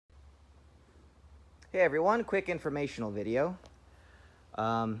Hey everyone, quick informational video.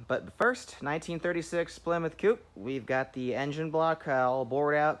 But first, 1936 Plymouth Coupe. We've got the engine block all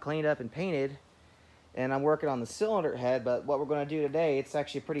bored out, cleaned up, and painted. And I'm working on the cylinder head, but what we're going to do today, it's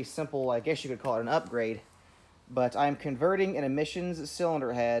actually pretty simple. I guess you could call it an upgrade. But I'm converting an emissions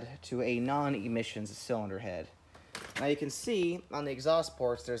cylinder head to a non-emissions cylinder head. Now you can see on the exhaust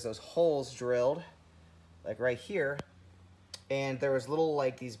ports, there's those holes drilled, like right here. And there was little,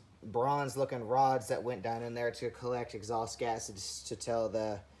 like, these bronze-looking rods that went down in there to collect exhaust gases to tell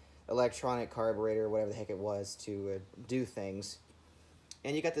the electronic carburetor, whatever the heck it was, to do things.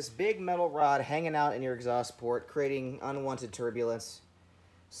 And you got this big metal rod hanging out in your exhaust port, creating unwanted turbulence.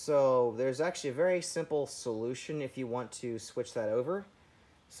 So there's actually a very simple solution if you want to switch that over.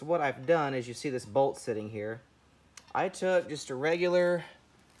 So what I've done is, you see this bolt sitting here. I took just a regular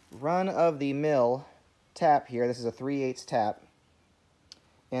run-of-the-mill tap here. This is a 3/8 tap.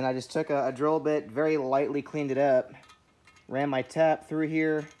 And I just took a drill bit, very lightly cleaned it up, ran my tap through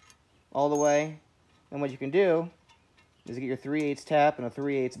here all the way. And what you can do is get your 3/8 tap and a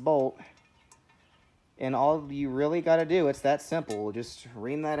 3/8 bolt. And all you really got to do, it's that simple. Just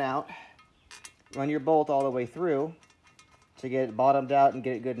ream that out, run your bolt all the way through to get it bottomed out and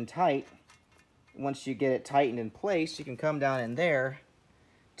get it good and tight. Once you get it tightened in place, you can come down in there,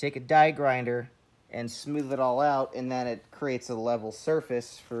 take a die grinder, and smooth it all out, and then it creates a level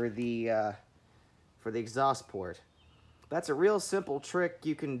surface for the exhaust port. That's a real simple trick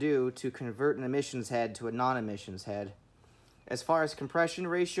you can do to convert an emissions head to a non-emissions head. As far as compression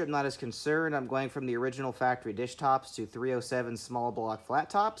ratio, I'm not as concerned. I'm going from the original factory dish tops to 307 small block flat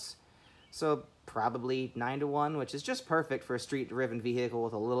tops. So probably 9-to-1, which is just perfect for a street-driven vehicle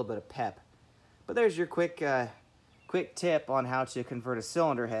with a little bit of pep. But there's your quick tip on how to convert a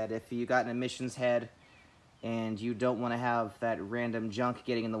cylinder head if you got an emissions head and you don't want to have that random junk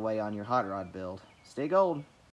getting in the way on your hot rod build. Stay gold.